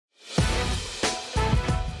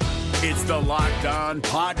It's the Locked On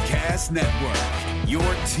Podcast Network, your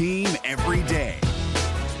team every day.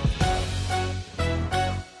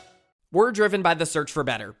 We're driven by the search for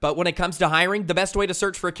better, but when it comes to hiring, the best way to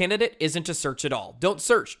search for a candidate isn't to search at all. Don't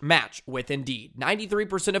search, match with Indeed.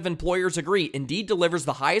 93% of employers agree Indeed delivers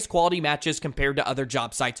the highest quality matches compared to other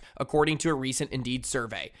job sites, according to a recent Indeed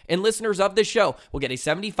survey. And listeners of this show will get a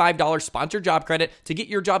 $75 sponsored job credit to get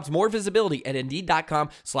your jobs more visibility at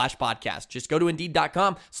Indeed.com/podcast. Just go to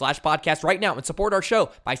Indeed.com/podcast right now and support our show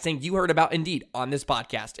by saying you heard about Indeed on this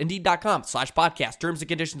podcast. Indeed.com/podcast. Terms and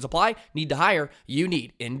conditions apply. Need to hire? You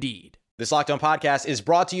need Indeed. This Locked On Podcast is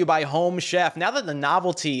brought to you by Home Chef. Now that the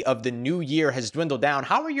novelty of the new year has dwindled down,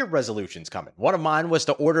 how are your resolutions coming? One of mine was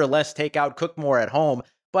to order less takeout, cook more at home,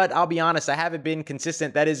 but I'll be honest, I haven't been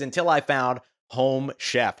consistent. That is until I found Home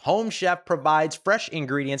Chef. Home Chef provides fresh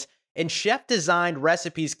ingredients and chef-designed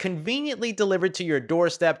recipes conveniently delivered to your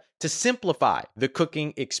doorstep to simplify the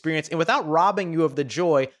cooking experience and without robbing you of the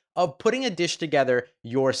joy of putting a dish together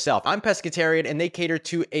yourself. I'm pescatarian and they cater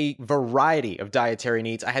to a variety of dietary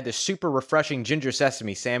needs. I had this super refreshing ginger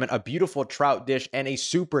sesame salmon, a beautiful trout dish, and a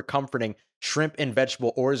super comforting shrimp and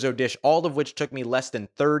vegetable orzo dish, all of which took me less than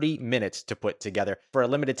 30 minutes to put together. For a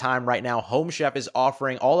limited time right now, Home Chef is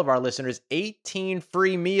offering all of our listeners 18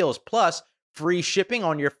 free meals plus free shipping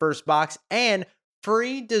on your first box and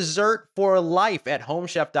free dessert for life at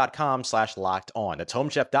homechef.com/locked on. That's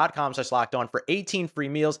homechef.com/locked on for 18 free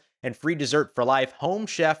meals and free dessert for life.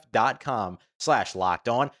 Homechef.com/locked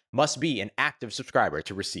on. Must be an active subscriber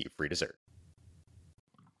to receive free dessert.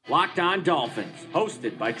 Locked On Dolphins,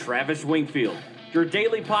 hosted by Travis Wingfield, your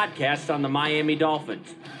daily podcast on the Miami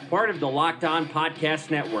Dolphins, part of the Locked On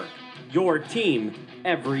Podcast Network, your team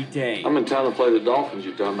every day. I'm in town to play the Dolphins,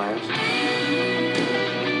 you dumbass.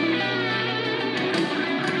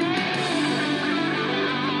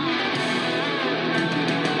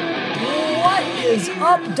 What is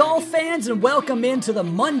up, Dolph fans, and welcome into the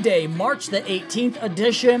Monday, March the 18th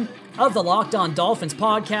edition of the Locked On Dolphins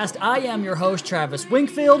podcast. I am your host, Travis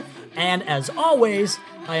Wingfield, and as always,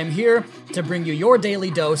 I am here to bring you your daily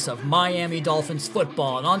dose of Miami Dolphins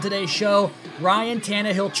football. And on today's show, Ryan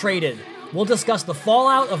Tannehill traded. We'll discuss the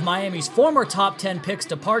fallout of Miami's former top 10 pick's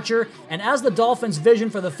departure, and as the Dolphins' vision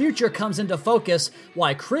for the future comes into focus,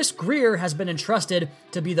 why Chris Grier has been entrusted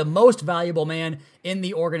to be the most valuable man in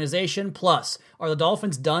the organization. Plus, are the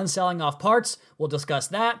Dolphins done selling off parts? We'll discuss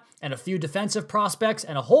that, and a few defensive prospects,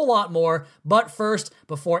 and a whole lot more. But first,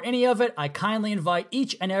 before any of it, I kindly invite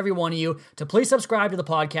each and every one of you to please subscribe to the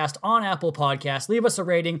podcast on Apple Podcasts. Leave us a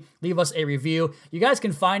rating, leave us a review. You guys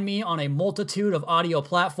can find me on a multitude of audio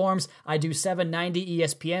platforms. I do 790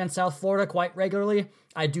 ESPN in South Florida quite regularly.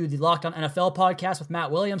 I do the Locked On NFL podcast with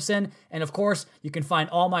Matt Williamson. And of course, you can find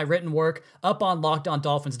all my written work up on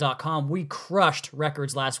LockedOnDolphins.com. We crushed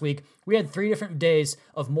records last week. We had 3 different days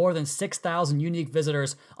of more than 6,000 unique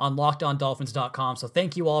visitors on LockedOnDolphins.com. So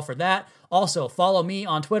thank you all for that. Also, follow me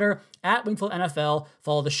on Twitter at Wingfield NFL.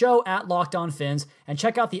 Follow the show at Locked On Fins. And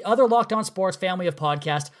check out the other Locked On Sports family of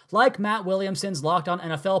podcasts like Matt Williamson's Locked On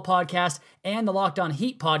NFL podcast and the Locked On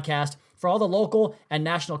Heat podcast for all the local and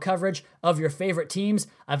national coverage of your favorite teams.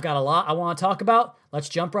 I've got a lot I want to talk about. Let's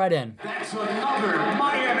jump right in. That's another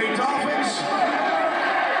Miami Dolphins.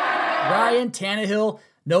 Ryan Tannehill,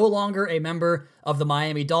 no longer a member of the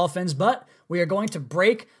Miami Dolphins, but we are going to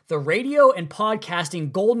break the radio and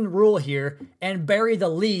podcasting golden rule here and bury the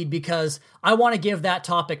lead because I want to give that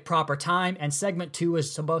topic proper time, and segment 2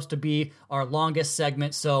 is supposed to be our longest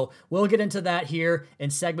segment, so we'll get into that here in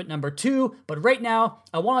segment number 2. But right now,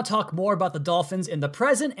 I want to talk more about the Dolphins in the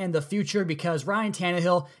present and the future because Ryan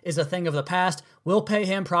Tannehill is a thing of the past. We'll pay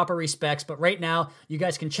him proper respects, but right now, you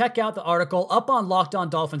guys can check out the article up on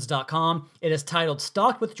LockedOnDolphins.com. It is titled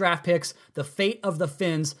Stocked with Draft Picks, The Fate of the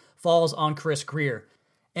Fins Falls on Chris Grier.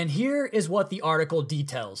 And here is what the article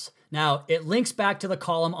details. Now, it links back to the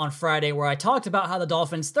column on Friday where I talked about how the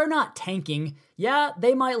Dolphins, they're not tanking. Yeah,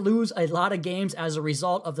 they might lose a lot of games as a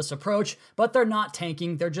result of this approach, but they're not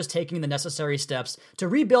tanking. They're just taking the necessary steps to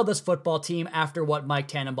rebuild this football team after what Mike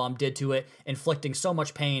Tannenbaum did to it, inflicting so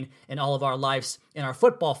much pain in all of our lives, in our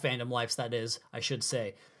football fandom lives, that is, I should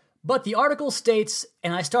say. But the article states,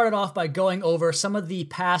 and I started off by going over some of the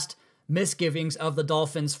past misgivings of the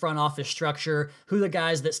Dolphins front office structure, who the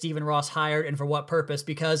guys that Stephen Ross hired and for what purpose,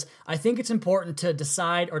 because I think it's important to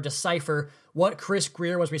decide or decipher what Chris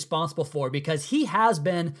Grier was responsible for, because he has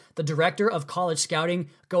been the director of college scouting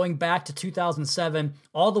going back to 2007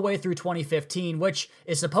 all the way through 2015, which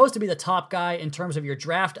is supposed to be the top guy in terms of your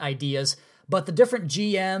draft ideas. but the different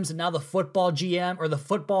GMs and now the football GM or the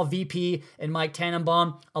football VP and Mike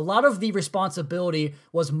Tannenbaum, a lot of the responsibility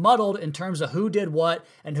was muddled in terms of who did what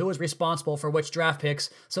and who was responsible for which draft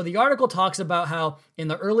picks. So the article talks about how in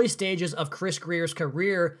the early stages of Chris Grier's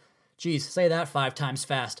career, geez, say that 5 times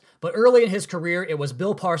fast. But early in his career, it was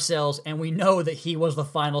Bill Parcells, and we know that he was the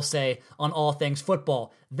final say on all things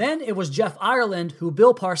football. Then it was Jeff Ireland, who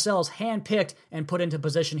Bill Parcells handpicked and put into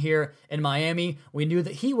position here in Miami. We knew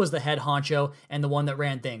that he was the head honcho and the one that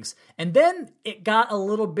ran things. And then it got a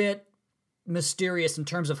little bit mysterious in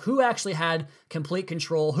terms of who actually had complete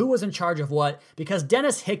control, who was in charge of what, because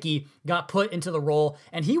Dennis Hickey got put into the role,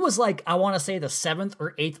 and he was like, I want to say the 7th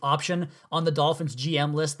or 8th option on the Dolphins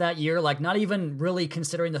GM list that year, like not even really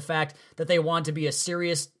considering the fact that they wanted to be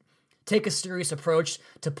take a serious approach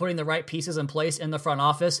to putting the right pieces in place in the front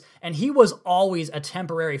office. And he was always a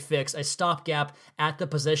temporary fix, a stopgap at the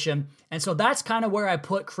position. And so that's kind of where I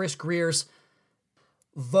put Chris Grier's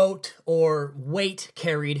vote or weight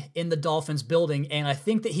carried in the Dolphins building. And I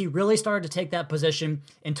think that he really started to take that position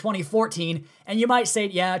in 2014. And you might say,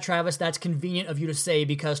 yeah, Travis, that's convenient of you to say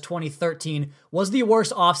because 2013 was the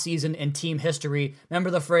worst offseason in team history. Remember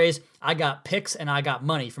the phrase, I got picks and I got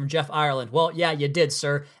money from Jeff Ireland. Well, yeah, you did,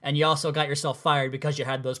 sir. And you also got yourself fired because you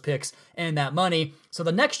had those picks and that money. So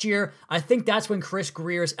the next year, I think that's when Chris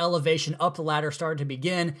Grier's elevation up the ladder started to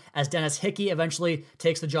begin, as Dennis Hickey eventually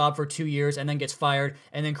takes the job for 2 years and then gets fired.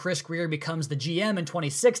 And then Chris Grier becomes the GM in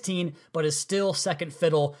 2016, but is still second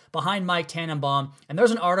fiddle behind Mike Tannenbaum. And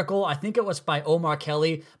there's an article, I think it was by Omar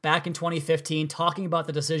Kelly back in 2015, talking about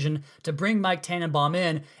the decision to bring Mike Tannenbaum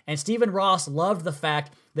in. And Stephen Ross loved the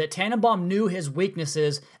fact that Tannenbaum knew his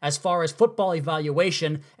weaknesses as far as football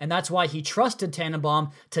evaluation, and that's why he trusted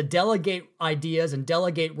Tannenbaum to delegate ideas and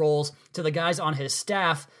delegate roles to the guys on his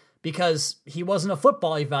staff, because he wasn't a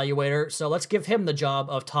football evaluator, so let's give him the job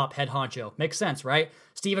of top head honcho. Makes sense, right?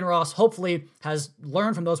 Stephen Ross hopefully has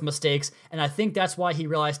learned from those mistakes, and I think that's why he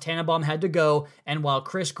realized Tannenbaum had to go, and while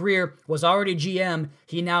Chris Grier was already GM,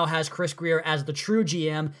 he now has Chris Grier as the true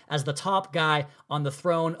GM, as the top guy on the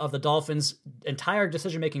throne of the Dolphins' entire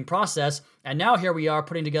decision-making process, and now here we are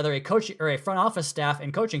putting together a coach or a front office staff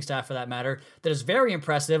and coaching staff for that matter that is very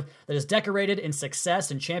impressive, that is decorated in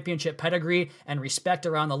success and championship pedigree and respect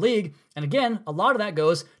around the league. And again, a lot of that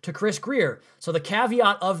goes to Chris Grier. So the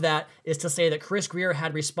caveat of that is to say that Chris Grier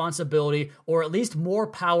had responsibility, or at least more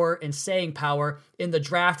power and saying power in the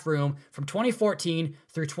draft room from 2014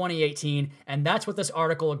 through 2018, and that's what this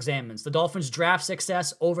article examines, the Dolphins' draft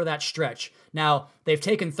success over that stretch. Now, they've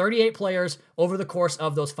taken 38 players over the course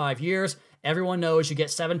of those 5 years. Everyone knows you get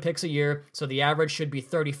 7 picks a year, so the average should be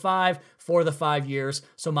 35 for the 5 years.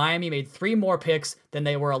 So Miami made 3 more picks than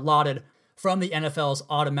they were allotted from the NFL's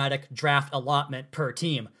automatic draft allotment per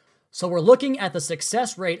team. So we're looking at the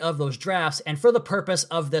success rate of those drafts, and for the purpose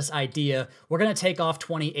of this idea, we're going to take off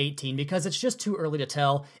 2018 because it's just too early to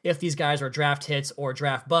tell if these guys are draft hits or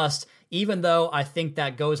draft busts, even though I think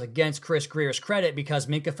that goes against Chris Grier's credit because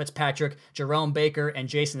Minkah Fitzpatrick, Jerome Baker, and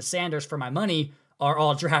Jason Sanders, for my money, are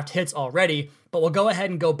all draft hits already. But we'll go ahead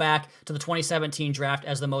and go back to the 2017 draft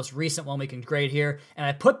as the most recent one we can grade here, and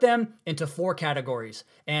I put them into 4 categories.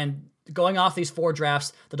 And going off these 4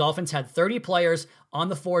 drafts, the Dolphins had 30 players on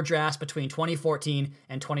the 4 drafts between 2014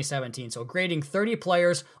 and 2017. So grading 30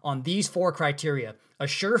 players on these 4 criteria: a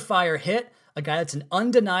surefire hit, a guy that's an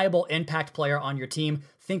undeniable impact player on your team.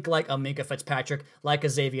 Think like a Minkah Fitzpatrick, like a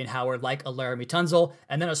Xavier Howard, like a Laramie Tunsil.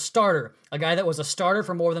 And then a starter, a guy that was a starter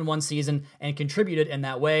for more than 1 season and contributed in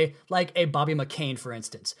that way, like a Bobby McCain, for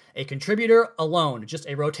instance. A contributor alone, just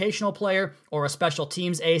a rotational player or a special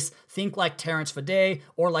teams ace. Think like Terrence Fede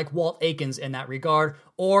or like Walt Aikens in that regard,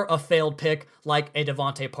 or a failed pick like a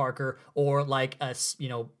Devontae Parker or like a,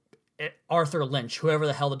 Arthur Lynch, whoever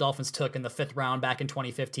the hell the Dolphins took in the 5th round back in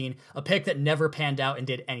 2015, a pick that never panned out and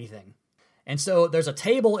did anything. And so there's a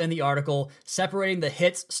table in the article separating the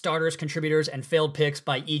hits, starters, contributors, and failed picks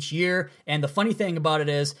by each year. And the funny thing about it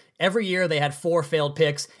is every year they had 4 failed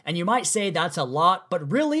picks. And you might say that's a lot,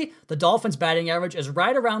 but really the Dolphins' batting average is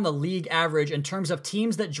right around the league average in terms of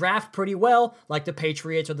teams that draft pretty well, like the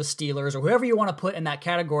Patriots or the Steelers or whoever you want to put in that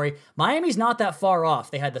category. Miami's not that far off.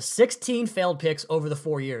 They had the 16 failed picks over the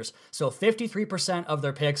 4 years. So 53% of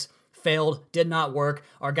their picks failed, did not work,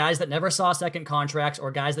 are guys that never saw second contracts or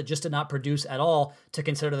guys that just did not produce at all to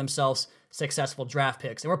consider themselves successful draft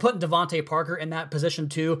picks. And we're putting Devontae Parker in that position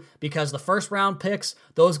too, because the first round picks,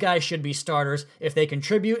 those guys should be starters. If they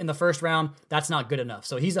contribute in the first round, that's not good enough.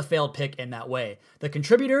 So he's a failed pick in that way. The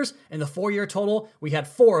contributors in the 4-year total, we had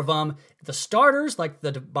 4 of them. The starters, like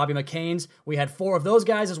the Bobby McCains, we had 4 of those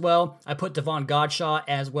guys as well. I put Devon Godshaw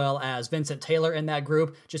as well as Vincent Taylor in that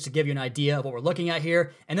group, just to give you an idea of what we're looking at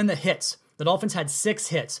here. And then the hits. The Dolphins had 6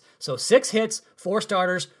 hits. So 6 hits, 4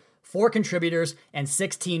 starters, 4 contributors, and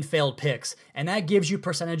 16 failed picks. And that gives you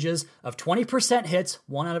percentages of 20% hits,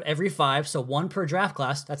 1 out of every 5, so 1 per draft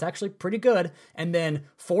class. That's actually pretty good. And then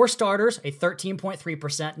 4 starters, a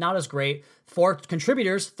 13.3%, not as great. 4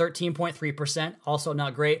 contributors, 13.3%, also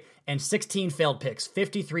not great. And 16 failed picks,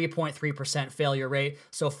 53.3% failure rate.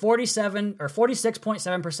 So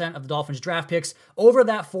 46.7% of the Dolphins draft picks over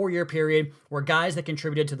that 4-year period were guys that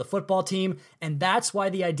contributed to the football team. And that's why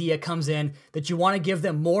the idea comes in that you want to give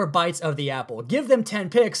them more bites of the apple. Give them 10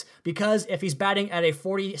 picks, because if he's batting at a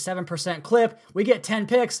 47% clip, we get 10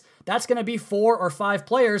 picks. That's going to be 4 or 5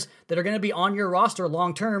 players that are going to be on your roster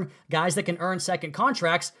long-term, guys that can earn second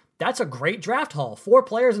contracts. That's a great draft haul. 4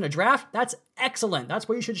 players in a draft, that's excellent. That's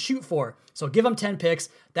what you should shoot for. So give them 10 picks.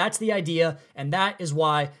 That's the idea, and that is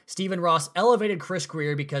why Stephen Ross elevated Chris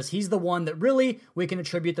Grier, because he's the one that really we can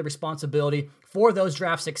attribute the responsibility for those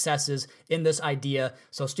draft successes in this idea.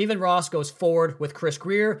 So Stephen Ross goes forward with Chris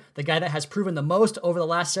Grier, the guy that has proven the most over the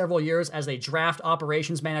last several years as a draft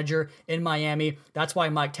operations manager in Miami. That's why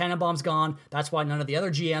Mike Tannenbaum's gone. That's why none of the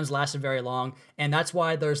other GMs lasted very long. And that's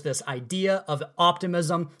why there's this idea of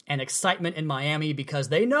optimism and excitement in Miami, because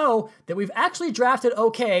they know that we've actually drafted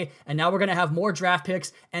okay, and now we're going to have more draft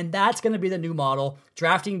picks, and that's going to be the new model.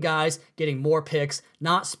 Drafting guys, getting more picks,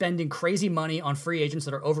 not spending crazy money on free agents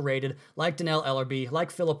that are overrated, like Donnell Ellerbe,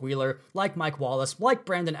 like Phillip Wheeler, like Mike Wallace, like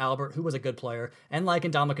Brandon Albert, who was a good player, and like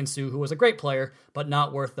Ndamukong Suh, who was a great player, but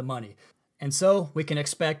not worth the money. And so we can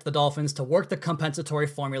expect the Dolphins to work the compensatory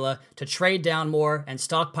formula to trade down more and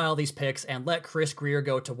stockpile these picks and let Chris Grier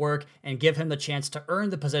go to work and give him the chance to earn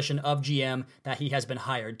the position of GM that he has been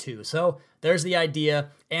hired to. So there's the idea.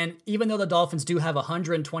 And even though the Dolphins do have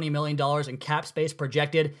 $120 million in cap space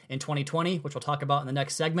projected in 2020, which we'll talk about in the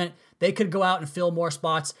next segment, they could go out and fill more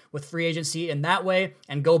spots with free agency in that way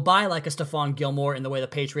and go buy like a Stephon Gilmore in the way the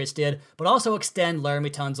Patriots did, but also extend Laramie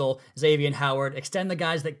Tunsil, Xavier Howard, extend the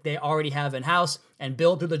guys that they already have in-house and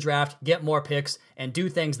build through the draft, get more picks, and do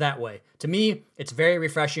things that way. To me, it's very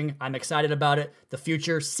refreshing. I'm excited about it. The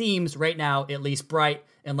future seems right now at least bright,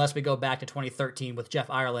 unless we go back to 2013 with Jeff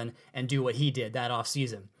Ireland and do what he did that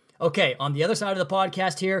offseason. Okay, on the other side of the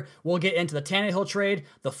podcast here, we'll get into the Tannehill trade,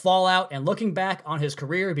 the fallout, and looking back on his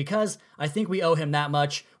career, because I think we owe him that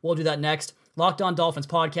much. We'll do that next. Locked On Dolphins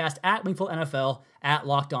podcast at Wingfield NFL at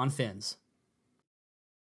Locked On Fins.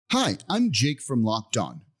 Hi, I'm Jake from Locked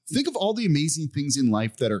On. Think of all the amazing things in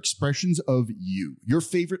life that are expressions of you, your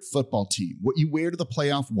favorite football team, what you wear to the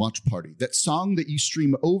playoff watch party, that song that you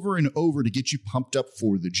stream over and over to get you pumped up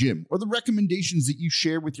for the gym, or the recommendations that you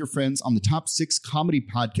share with your friends on the top 6 comedy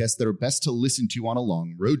podcasts that are best to listen to on a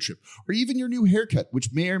long road trip, or even your new haircut,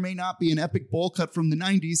 which may or may not be an epic bowl cut from the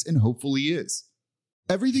 90s and hopefully is.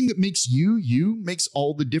 Everything that makes you makes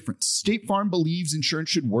all the difference. State Farm believes insurance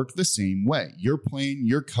should work the same way. Your plan,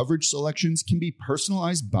 your coverage selections can be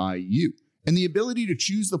personalized by you. And the ability to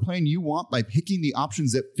choose the plan you want by picking the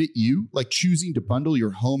options that fit you, like choosing to bundle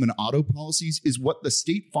your home and auto policies, is what the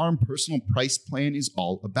State Farm Personal Price Plan is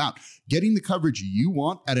all about. Getting the coverage you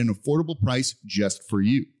want at an affordable price just for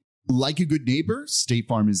you. Like a good neighbor, State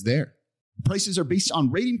Farm is there. Prices are based on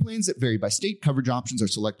rating plans that vary by state. Coverage options are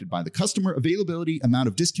selected by the customer. Availability, amount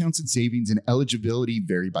of discounts and savings, and eligibility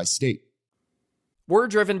vary by state. We're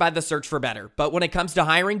driven by the search for better, but when it comes to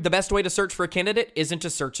hiring, the best way to search for a candidate isn't to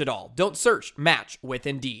search at all. Don't search, match with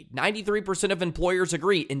Indeed. 93% of employers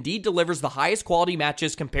agree Indeed delivers the highest quality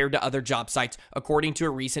matches compared to other job sites, according to a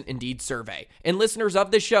recent Indeed survey. And listeners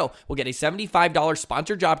of this show will get a $75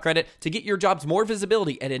 sponsored job credit to get your jobs more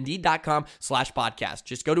visibility at Indeed.com/podcast.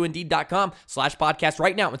 Just go to Indeed.com/podcast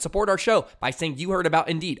right now and support our show by saying you heard about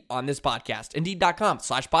Indeed on this podcast.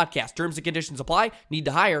 Indeed.com/podcast. Terms and conditions apply. Need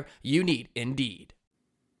to hire? You need Indeed.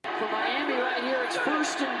 For Miami right here, it's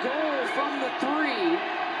 1st and goal from the 3.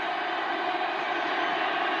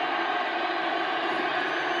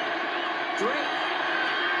 Drake.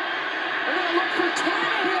 They're going to look for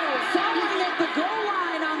Tannehill, following at the goal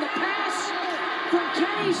line on the pass from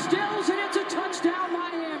Kenny Stills, and it's a touchdown,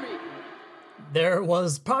 Miami. There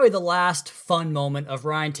was probably the last fun moment of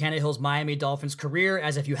Ryan Tannehill's Miami Dolphins career,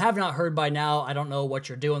 as if you have not heard by now, I don't know what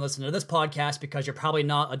you're doing listening to this podcast because you're probably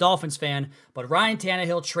not a Dolphins fan, but Ryan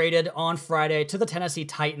Tannehill traded on Friday to the Tennessee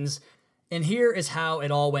Titans. And here is how it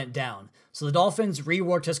all went down. So the Dolphins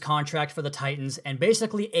reworked his contract for the Titans and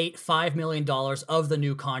basically ate $5 million of the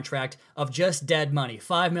new contract of just dead money.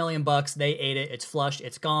 $5 million bucks, they ate it, it's flushed,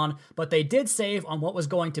 it's gone. But they did save on what was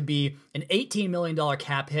going to be an $18 million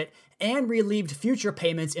cap hit and relieved future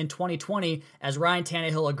payments in 2020 as Ryan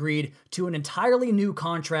Tannehill agreed to an entirely new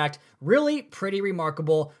contract. Really pretty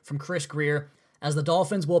remarkable from Chris Grier, as the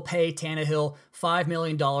Dolphins will pay Tannehill $5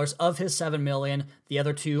 million of his $7 million, the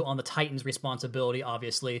other two on the Titans' responsibility,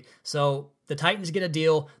 obviously. So the Titans get a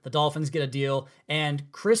deal, the Dolphins get a deal,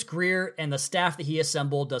 and Chris Grier and the staff that he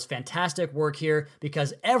assembled does fantastic work here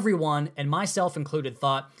because everyone, and myself included,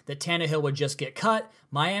 thought that Tannehill would just get cut.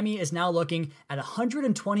 Miami is now looking at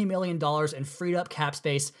 $120 million in freed up cap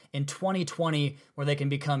space in 2020 where they can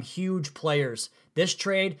become huge players. This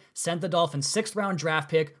trade sent the Dolphins' 6th round draft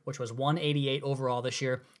pick, which was 188 overall this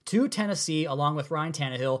year, to Tennessee along with Ryan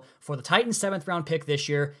Tannehill. For the Titans' 7th round pick this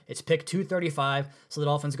year, it's pick 235, so the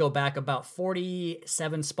Dolphins go back about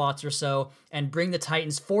 47 spots or so and bring the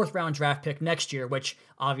Titans' 4th round draft pick next year, which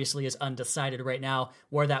obviously is undecided right now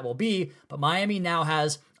where that will be. But Miami now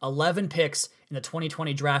has 11 picks in the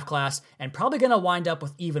 2020 draft class and probably going to wind up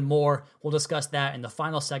with even more. We'll discuss that in the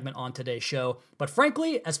final segment on today's show. But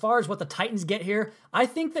frankly, as far as what the Titans get here, I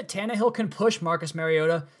think that Tannehill can push Marcus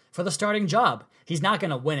Mariota for the starting job. He's not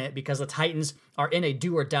going to win it because the Titans are in a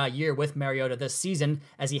do-or-die year with Mariota this season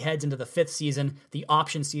as he heads into the 5th season, the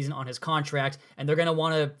option season on his contract, and they're going to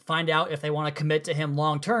want to find out if they want to commit to him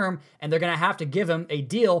long-term, and they're going to have to give him a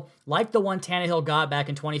deal like the one Tannehill got back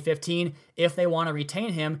in 2015 if they want to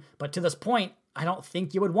retain him. But to this point, I don't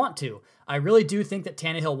think you would want to. I really do think that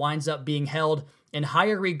Tannehill winds up being held in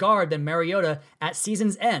higher regard than Mariota at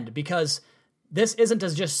season's end because this isn't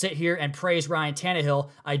to just sit here and praise Ryan Tannehill.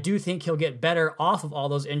 I do think he'll get better off of all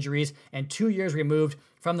those injuries and 2 years removed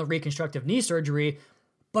from the reconstructive knee surgery,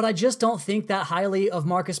 but I just don't think that highly of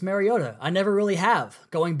Marcus Mariota. I never really have.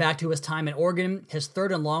 Going back to his time in Oregon, his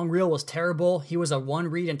 3rd and long reel was terrible. He was a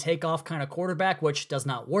one-read and take-off kind of quarterback, which does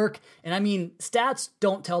not work. And I mean, stats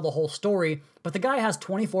don't tell the whole story, but the guy has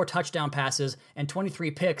 24 touchdown passes and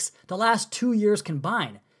 23 picks the last 2 years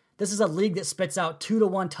combined. This is a league that spits out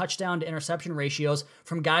 2-to-1 touchdown to interception ratios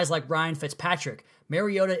from guys like Ryan Fitzpatrick.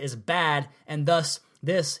 Mariota is bad, and thus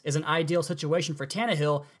this is an ideal situation for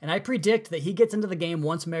Tannehill, and I predict that he gets into the game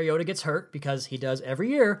once Mariota gets hurt, because he does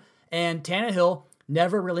every year, and Tannehill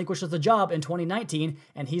never relinquishes the job in 2019,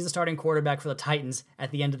 and he's the starting quarterback for the Titans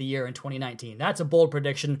at the end of the year in 2019. That's a bold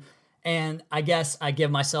prediction, and I guess I give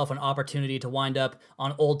myself an opportunity to wind up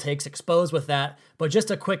on Old Takes Exposed with that. But just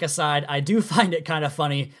a quick aside, I do find it kind of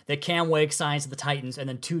funny that Cam Wake signs to the Titans and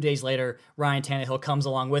then 2 days later, Ryan Tannehill comes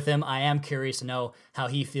along with him. I am curious to know how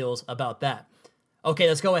he feels about that. Okay,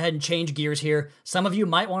 let's go ahead and change gears here. Some of you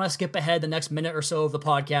might want to skip ahead the next minute or so of the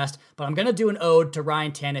podcast, but I'm going to do an ode to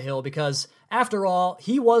Ryan Tannehill because, after all,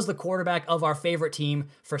 he was the quarterback of our favorite team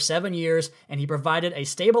for 7 years, and he provided a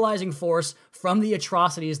stabilizing force from the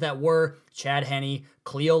atrocities that were Chad Henne,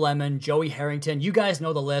 Cleo Lemon, Joey Harrington. You guys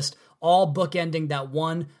know the list, all bookending that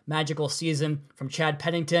one magical season from Chad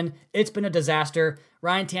Pennington. It's been a disaster.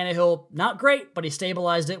 Ryan Tannehill, not great, but he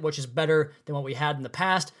stabilized it, which is better than what we had in the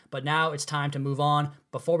past. But now it's time to move on.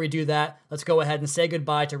 Before we do that, let's go ahead and say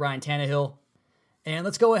goodbye to Ryan Tannehill. And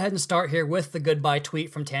let's go ahead and start here with the goodbye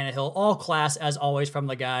tweet from Tannehill. All class, as always, from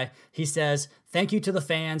the guy. He says, "Thank you to the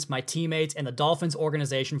fans, my teammates, and the Dolphins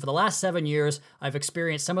organization. For the last 7 years, I've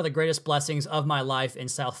experienced some of the greatest blessings of my life in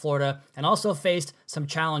South Florida and also faced some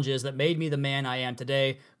challenges that made me the man I am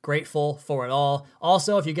today. Grateful for it all."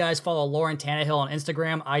 Also, if you guys follow Lauren Tannehill on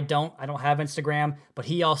Instagram, I don't have Instagram, but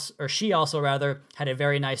she also had a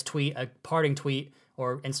very nice tweet, a parting tweet,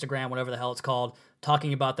 or Instagram, whatever the hell it's called,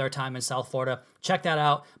 talking about their time in South Florida. Check that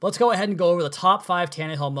out. But let's go ahead and go over the top 5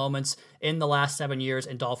 Tannehill moments in the last 7 years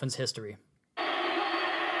in Dolphins history. Ryan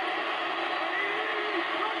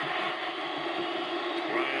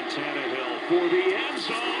Tannehill for the end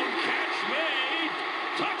zone. Catch made.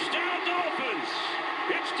 Touchdown Dolphins.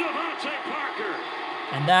 It's Devontae Parker.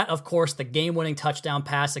 And that, of course, the game-winning touchdown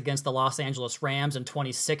pass against the Los Angeles Rams in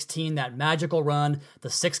 2016, that magical run, the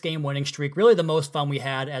 6-game winning streak, really the most fun we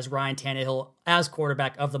had as Ryan Tannehill as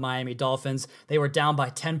quarterback of the Miami Dolphins. They were down by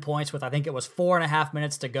 10 points with, I think it was 4.5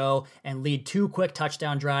 minutes to go, and lead 2 quick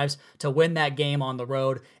touchdown drives to win that game on the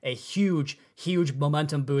road. A huge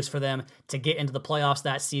momentum boost for them to get into the playoffs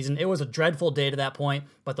that season. It was a dreadful day to that point,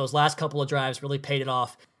 but those last couple of drives really paid it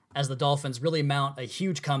off as the Dolphins really mount a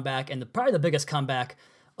huge comeback, and probably the biggest comeback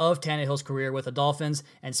of Tannehill's career with the Dolphins.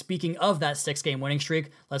 And speaking of that 6-game winning streak,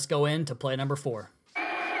 let's go into play number 4.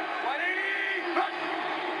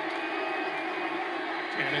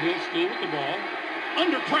 Tannehill still with the ball.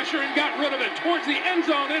 under pressure and got rid of it towards the end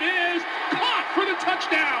zone. It is caught for the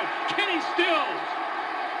touchdown. Kenny Stills.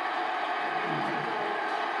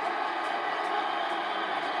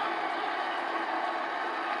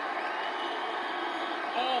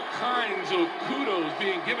 All kinds of kudos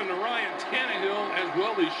being given to Ryan Tannehill, as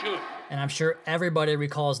well he should. And I'm sure everybody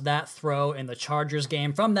recalls that throw in the Chargers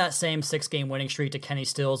game from that same 6-game winning streak to Kenny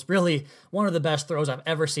Stills. Really one of the best throws I've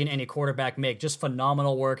ever seen any quarterback make. Just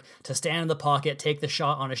phenomenal work to stand in the pocket, take the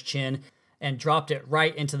shot on his chin, and dropped it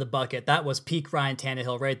right into the bucket. That was peak Ryan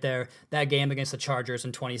Tannehill right there, that game against the Chargers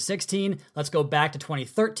in 2016. Let's go back to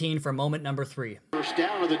 2013 for moment number 3. First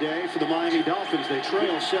down of the day for the Miami Dolphins. They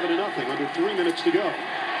trail 7-0, under 3 minutes to go.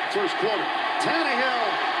 First quarter.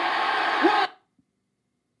 Tannehill. What?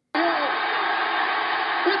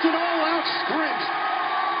 It's an all-out sprint.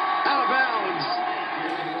 Out of bounds.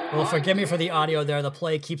 Well, forgive me for the audio there. The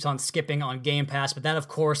play keeps on skipping on Game Pass, but that, of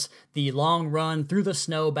course, the long run through the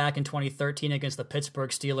snow back in 2013 against the Pittsburgh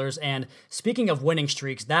Steelers. And speaking of winning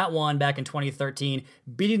streaks, that one back in 2013,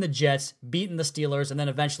 beating the Jets, beating the Steelers, and then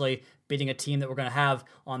eventually beating a team that we're going to have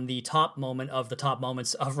on the top moment of the top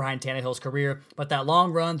moments of Ryan Tannehill's career. But that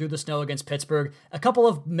long run through the snow against Pittsburgh, a couple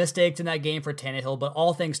of mistakes in that game for Tannehill, but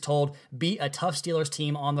all things told, beat a tough Steelers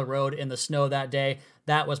team on the road in the snow that day.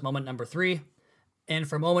 That was moment number 3. And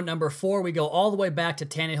for moment number 4, we go all the way back to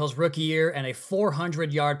Tannehill's rookie year and a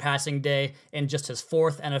 400-yard passing day in just his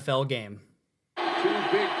 4th NFL game. 2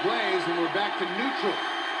 big plays, and we're back to neutral.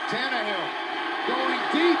 Tannehill going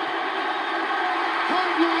deep.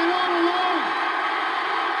 Hardline all alone.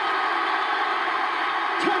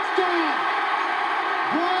 Touchdown.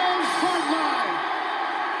 Brian Hardline.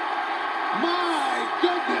 My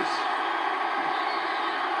goodness.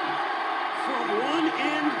 From one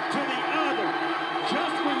end to the other,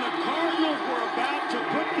 just when the Cardinals were about to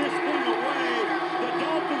put this thing away, the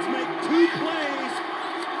Dolphins make 2 plays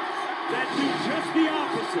that do just the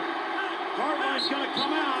opposite. Hardline's going to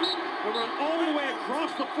come out and run all the way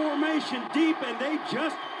across the formation deep, and they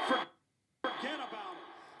just forget about it.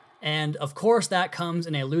 And of course that comes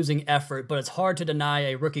in a losing effort, but it's hard to deny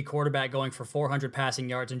a rookie quarterback going for 400 passing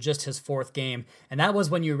yards in just his 4th game. And that was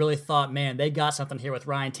when you really thought, man, they got something here with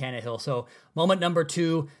Ryan Tannehill. So moment number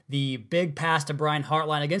 2, the big pass to Brian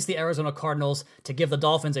Hartline against the Arizona Cardinals to give the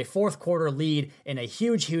Dolphins a 4th quarter lead in a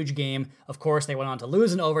huge, huge game. Of course, they went on to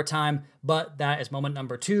lose in overtime, but that is moment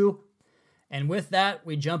number 2. And with that,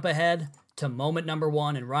 we jump ahead to moment number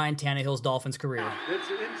 1 in Ryan Tannehill's Dolphins career.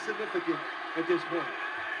 It's insignificant at this point.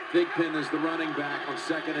 Big Pin is the running back on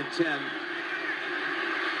 2nd and 10.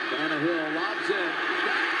 Tannehill lobs in.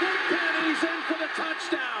 Big Pin, he's in for the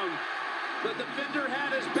touchdown. The defender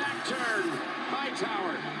had his back turned.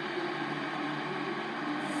 Hightower.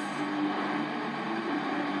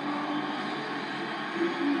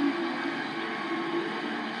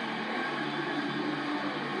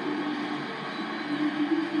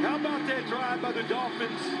 How about that drive by the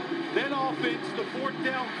Dolphins? That offense, the 4th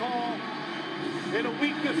down call, and a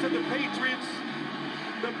weakness of the Patriots.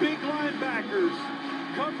 The big linebackers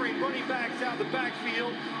covering running backs out of the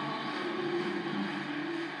backfield.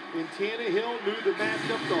 And Tannehill knew the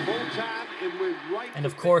matchup the whole time and went right. And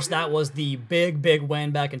of course, that was the big, big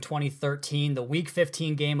win back in 2013, the Week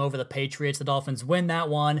 15 game over the Patriots. The Dolphins win that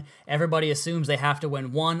one. Everybody assumes they have to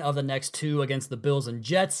win one of the next 2 against the Bills and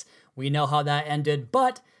Jets. We know how that ended,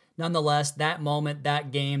 but nonetheless, that moment,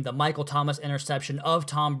 that game, the Michael Thomas interception of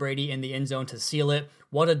Tom Brady in the end zone to seal it.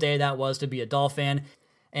 What a day that was to be a Dolphin.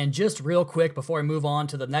 And just real quick before I move on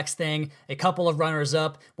to the next thing, a couple of runners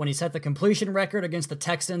up when he set the completion record against the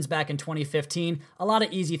Texans back in 2015. A lot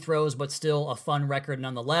of easy throws, but still a fun record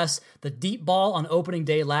nonetheless. The deep ball on opening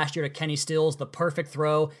day last year to Kenny Stills, the perfect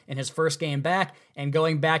throw in his first game back. And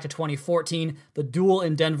going back to 2014, the duel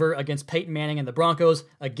in Denver against Peyton Manning and the Broncos,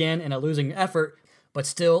 again in a losing effort, but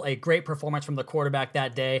still a great performance from the quarterback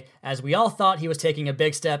that day, as we all thought he was taking a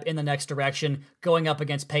big step in the next direction, going up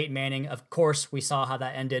against Peyton Manning. Of course, we saw how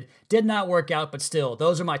that ended. Did not work out, but still,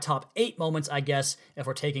 those are my top 8 moments, I guess, if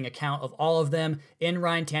we're taking account of all of them in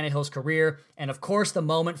Ryan Tannehill's career. And of course, the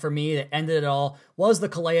moment for me that ended it all was the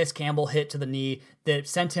Calais Campbell hit to the knee that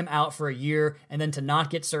sent him out for a year, and then to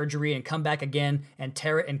not get surgery and come back again and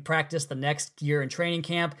tear it in practice the next year in training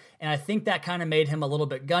camp. And I think that kind of made him a little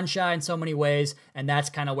bit gun-shy in so many ways, and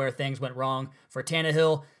that's kind of where things went wrong for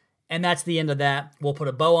Tannehill. And that's the end of that. We'll put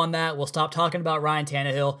a bow on that. We'll stop talking about Ryan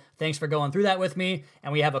Tannehill. Thanks for going through that with me.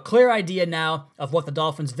 And we have a clear idea now of what the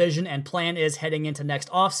Dolphins' vision and plan is heading into next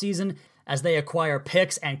offseason as they acquire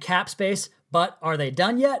picks and cap space. But are they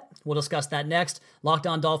done yet? We'll discuss that next. Locked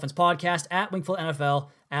On Dolphins podcast at Wingfield NFL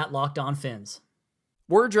at Locked On Fins.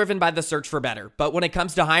 We're driven by the search for better, but when it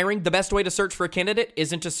comes to hiring, the best way to search for a candidate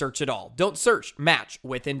isn't to search at all. Don't search, match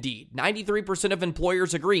with Indeed. 93% of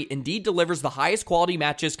employers agree Indeed delivers the highest quality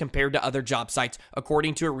matches compared to other job sites,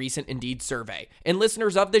 according to a recent Indeed survey. And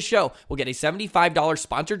listeners of this show will get a $75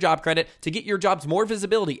 sponsored job credit to get your jobs more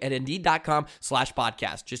visibility at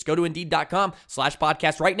Indeed.com/podcast. Just go to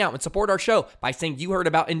Indeed.com/podcast right now and support our show by saying you heard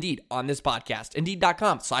about Indeed on this podcast.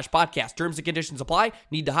 Indeed.com/podcast. Terms and conditions apply.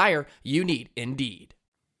 Need to hire? You need Indeed.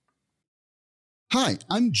 Hi,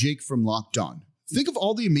 I'm Jake from Locked On. Think of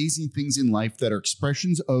all the amazing things in life that are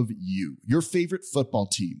expressions of you, your favorite football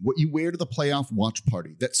team, what you wear to the playoff watch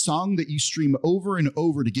party, that song that you stream over and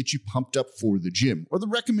over to get you pumped up for the gym, or the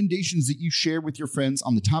recommendations that you share with your friends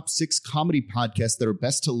on the top 6 comedy podcasts that are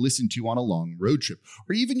best to listen to on a long road trip,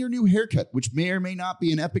 or even your new haircut, which may or may not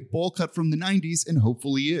be an epic bowl cut from the 90s and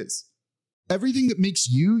hopefully is. Everything that makes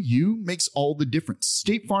you makes all the difference.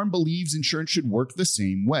 State Farm believes insurance should work the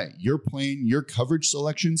same way. Your plan, your coverage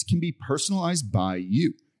selections can be personalized by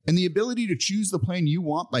you. And the ability to choose the plan you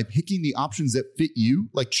want by picking the options that fit you,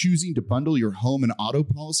 like choosing to bundle your home and auto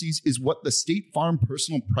policies, is what the State Farm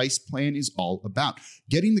Personal Price Plan is all about.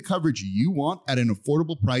 Getting the coverage you want at an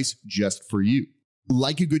affordable price just for you.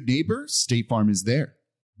 Like a good neighbor, State Farm is there.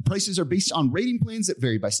 Prices are based on rating plans that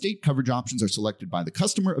vary by state. Coverage options are selected by the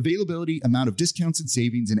customer. Availability, amount of discounts and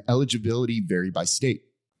savings, and eligibility vary by state.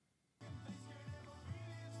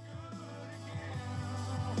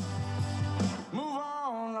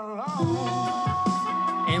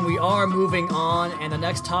 And we are moving on, and the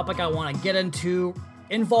next topic I want to get into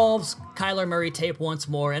involves Kyler Murray tape once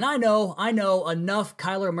more. And I know enough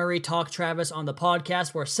Kyler Murray talk, Travis, on the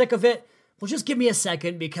podcast. We're sick of it. Well, just give me a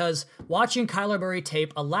second, because watching Kyler Murray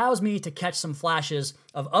tape allows me to catch some flashes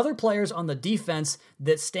of other players on the defense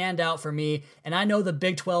that stand out for me. And I know the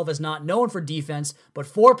Big 12 is not known for defense, but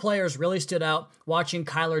 4 players really stood out watching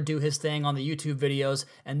Kyler do his thing on the YouTube videos,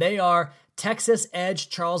 and they are Texas edge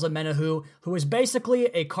Charles Omenihu, who is basically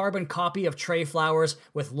a carbon copy of Trey Flowers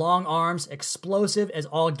with long arms, explosive as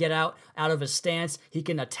all get out of his stance. He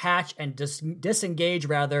can attach and disengage,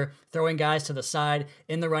 throwing guys to the side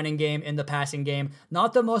in the running game, in the passing game.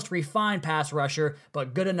 Not the most refined pass rusher,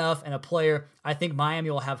 but good enough, and a player I think Miami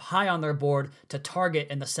will have high on their board to target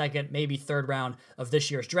in the second, maybe third round of this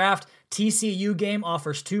year's draft. TCU game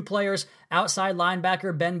offers 2 players. Outside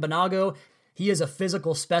linebacker Ben Banago. He is a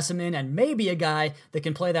physical specimen and maybe a guy that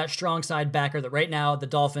can play that strong side backer that right now the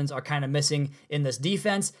Dolphins are kind of missing in this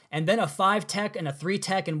defense. And then a 5 tech and a 3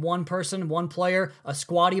 tech in one person, one player, a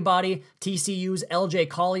squatty body. TCU's LJ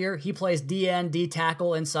Collier. He plays DN, D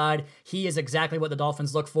tackle inside. He is exactly what the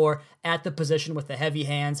Dolphins look for at the position, with the heavy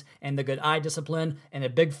hands and the good eye discipline. And a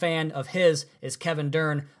big fan of his is Kevin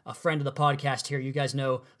Dern, a friend of the podcast here. You guys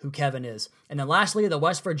know who Kevin is. And then lastly, the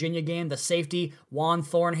West Virginia game, the safety, Juan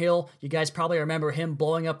Thornhill. You guys probably remember him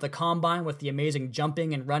blowing up the combine with the amazing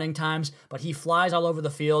jumping and running times, but he flies all over the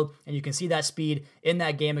field, and you can see that speed in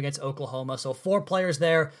that game against Oklahoma. So 4 players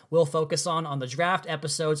there we'll focus on the draft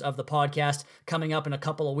episodes of the podcast coming up in a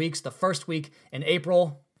couple of weeks, the first week in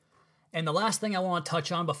April. And the last thing I want to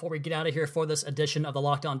touch on before we get out of here for this edition of the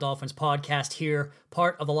Locked On Dolphins podcast here,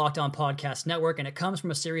 part of the Locked On Podcast Network, and it comes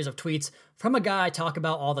from a series of tweets from a guy I talk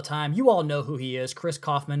about all the time. You all know who he is, Chris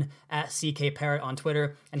Kaufman at CK Parrott on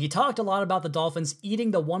Twitter. And he talked a lot about the Dolphins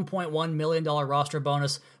eating the $1.1 million roster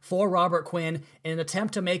bonus for Robert Quinn in an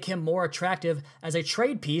attempt to make him more attractive as a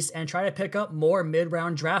trade piece and try to pick up more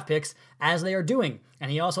mid-round draft picks as they are doing. And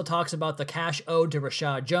he also talks about the cash owed to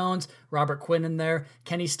Rashad Jones, Robert Quinn in there,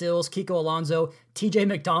 Kenny Stills, Kiko Alonso, TJ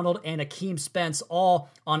McDonald, and Akeem Spence, all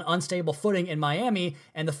on unstable footing in Miami,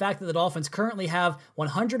 and the fact that the Dolphins currently have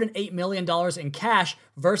 $108 million in cash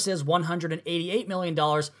versus $188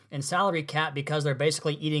 million in salary cap because they're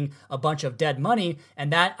basically eating a bunch of dead money,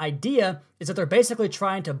 and that idea is that they're basically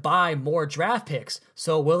trying to buy more draft picks.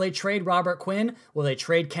 So will they trade Robert Quinn? Will they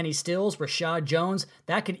trade Kenny Stills, Rashad Jones?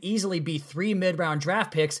 That could easily be 3 mid-round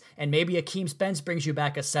draft picks, and maybe Akeem Spence brings you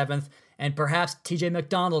back a 7th, and perhaps TJ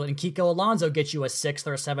McDonald and Kiko Alonso get you a 6th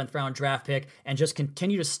or a 7th round draft pick, and just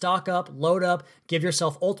continue to stock up, load up, give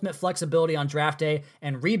yourself ultimate flexibility on draft day,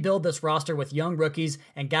 and rebuild this roster with young rookies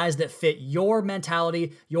and guys that fit your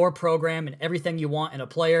mentality, your program, and everything you want in a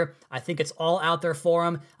player. I think it's all out there for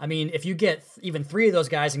them. I mean, if you get even 3 of those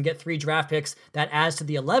guys and get 3 draft picks, that adds to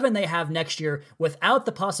the 11 they have next year without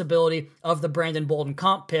the possibility of the Brandon Bolden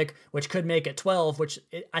comp pick, which could make it 12, which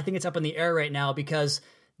I think it's up in the air right now because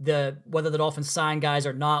whether the Dolphins sign guys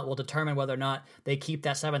or not will determine whether or not they keep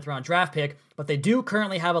that 7th round draft pick. But they do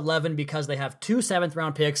currently have 11 because they have 2 7th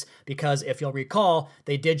round picks, because if you'll recall,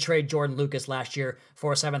 they did trade Jordan Lucas last year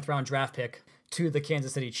for a 7th round draft pick to the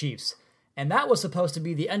Kansas City Chiefs. And that was supposed to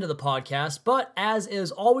be the end of the podcast, but as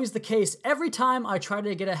is always the case, every time I try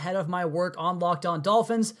to get ahead of my work on Locked On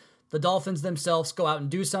Dolphins, the Dolphins themselves go out and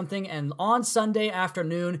do something, and on Sunday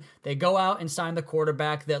afternoon, they go out and sign the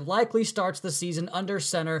quarterback that likely starts the season under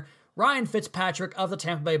center, Ryan Fitzpatrick of the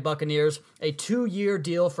Tampa Bay Buccaneers, a 2-year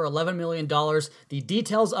deal for $11 million. The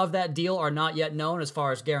details of that deal are not yet known as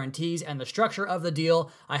far as guarantees and the structure of the deal.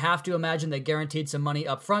 I have to imagine they guaranteed some money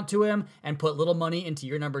up front to him and put little money into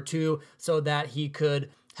year number 2 so that he could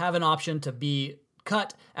have an option to be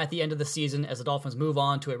cut at the end of the season as the Dolphins move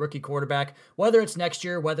on to a rookie quarterback, whether it's next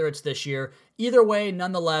year, whether it's this year. Either way,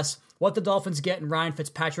 nonetheless, what the Dolphins get in Ryan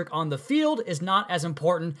Fitzpatrick on the field is not as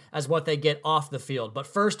important as what they get off the field. But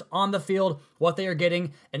first, on the field, what they are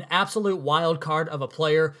getting, an absolute wild card of a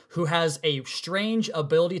player who has a strange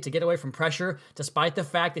ability to get away from pressure, despite the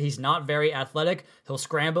fact that he's not very athletic. He'll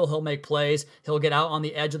scramble, he'll make plays, he'll get out on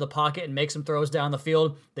the edge of the pocket and make some throws down the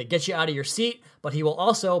field that get you out of your seat, but he will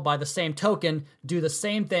also, by the same token, do the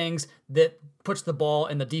same things that puts the ball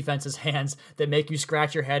in the defense's hands that make you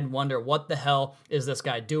scratch your head and wonder what the hell is this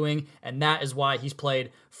guy doing. And that is why he's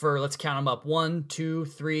played for, let's count him up, 1, 2,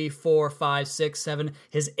 3, 4, 5, 6, 7,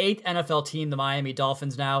 his 8th NFL team, the Miami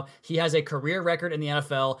Dolphins now. He has a career record in the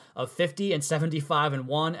NFL of 50 and 75 and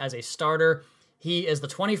 1 as a starter. He is the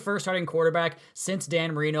 21st starting quarterback since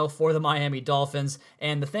Dan Marino for the Miami Dolphins.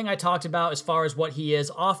 And the thing I talked about as far as what he is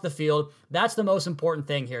off the field, that's the most important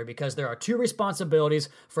thing here, because there are 2 responsibilities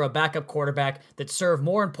for a backup quarterback that serve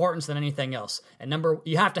more importance than anything else. And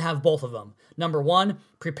you have to have both of them. Number 1,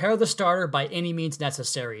 prepare the starter by any means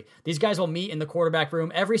necessary. These guys will meet in the quarterback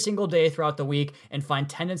room every single day throughout the week and find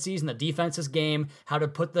tendencies in the defense's game, how to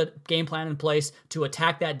put the game plan in place to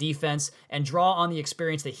attack that defense, and draw on the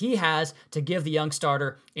experience that he has to give the young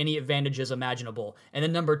starter any advantages imaginable. And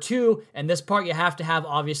then number 2, and this part you have to have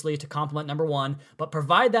obviously to complement number 1, but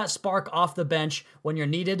provide that spark off the bench when you're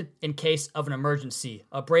needed in case of an emergency,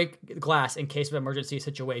 a break glass in case of an emergency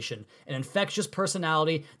situation, an infectious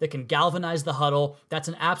personality that can galvanize the huddle. That's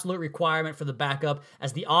an absolute requirement for the backup,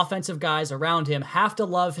 as the offensive guys around him have to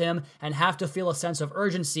love him and have to feel a sense of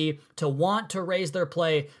urgency to want to raise their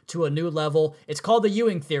play to a new level. It's called the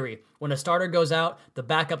Ewing theory. When a starter goes out, the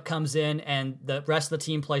backup comes in and the rest of the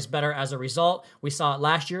team plays better as a result. We saw it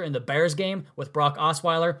last year in the Bears game with Brock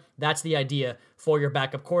Osweiler. That's the idea for your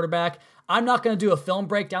backup quarterback. I'm not going to do a film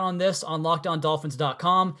breakdown on this on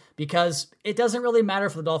LockedOnDolphins.com because it doesn't really matter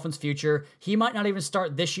for the Dolphins' future. He might not even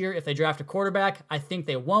start this year if they draft a quarterback. I think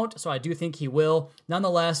they won't, so I do think he will.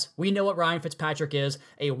 Nonetheless, we know what Ryan Fitzpatrick is,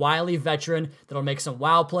 a wily veteran that'll make some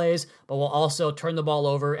wow plays, but will also turn the ball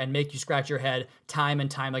over and make you scratch your head time and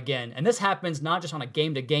time again. And this happens not just on a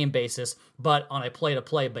game-to-game basis, but on a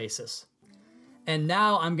play-to-play basis. And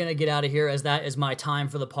now I'm going to get out of here, as that is my time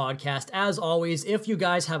for the podcast. As always, if you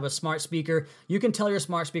guys have a smart speaker, you can tell your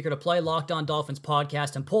smart speaker to play Locked On Dolphins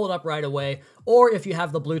podcast and pull it up right away. Or if you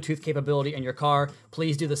have the Bluetooth capability in your car,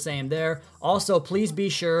 please do the same there. Also, please be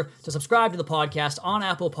sure to subscribe to the podcast on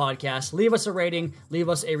Apple Podcasts. Leave us a rating, leave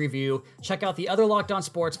us a review. Check out the other Locked On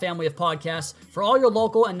Sports family of podcasts for all your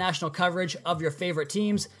local and national coverage of your favorite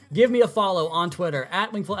teams. Give me a follow on Twitter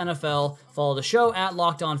at WingfieldNFL. Follow the show at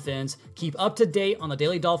Locked On Fins. Keep up to date on the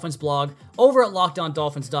Daily Dolphins blog over at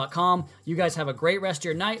LockedOnDolphins.com. You guys have a great rest of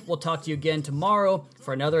your night. We'll talk to you again tomorrow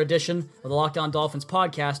for another edition of the Locked On Dolphins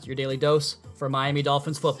podcast, your daily dose for Miami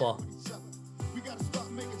Dolphins football. We gotta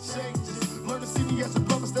start making changes. Learn to see me as a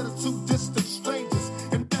brother instead of 2 distant strangers.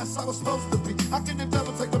 And that's how it's supposed to be. How can the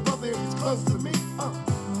devil take the brother if he's close to me?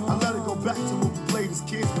 I let it go back to when we played as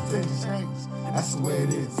kids, but then it changed. That's the way it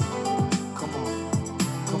is. Come on.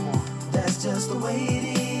 That's just the way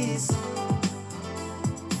it is.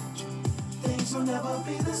 Things will never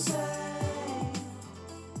be the same.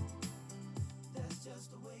 That's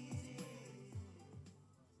just the way it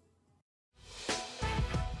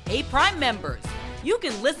is. Hey, Prime members, you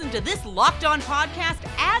can listen to this Locked On podcast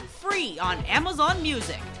ad-free on Amazon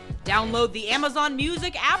Music. Download the Amazon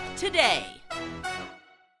Music app today.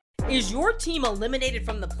 Is your team eliminated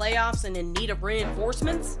from the playoffs and in need of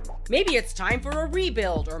reinforcements? Maybe it's time for a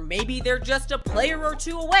rebuild, or maybe they're just a player or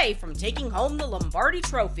 2 away from taking home the Lombardi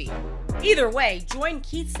Trophy. Either way, join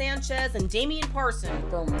Keith Sanchez and Damian Parson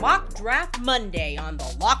for Mock Draft Monday on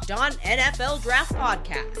the Locked On NFL Draft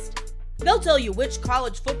Podcast. They'll tell you which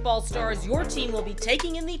college football stars your team will be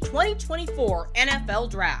taking in the 2024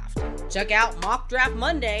 NFL Draft. Check out Mock Draft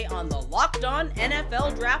Monday on the Locked On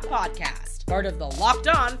NFL Draft Podcast, part of the Locked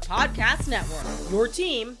On Podcast Network, your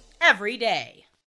team every day.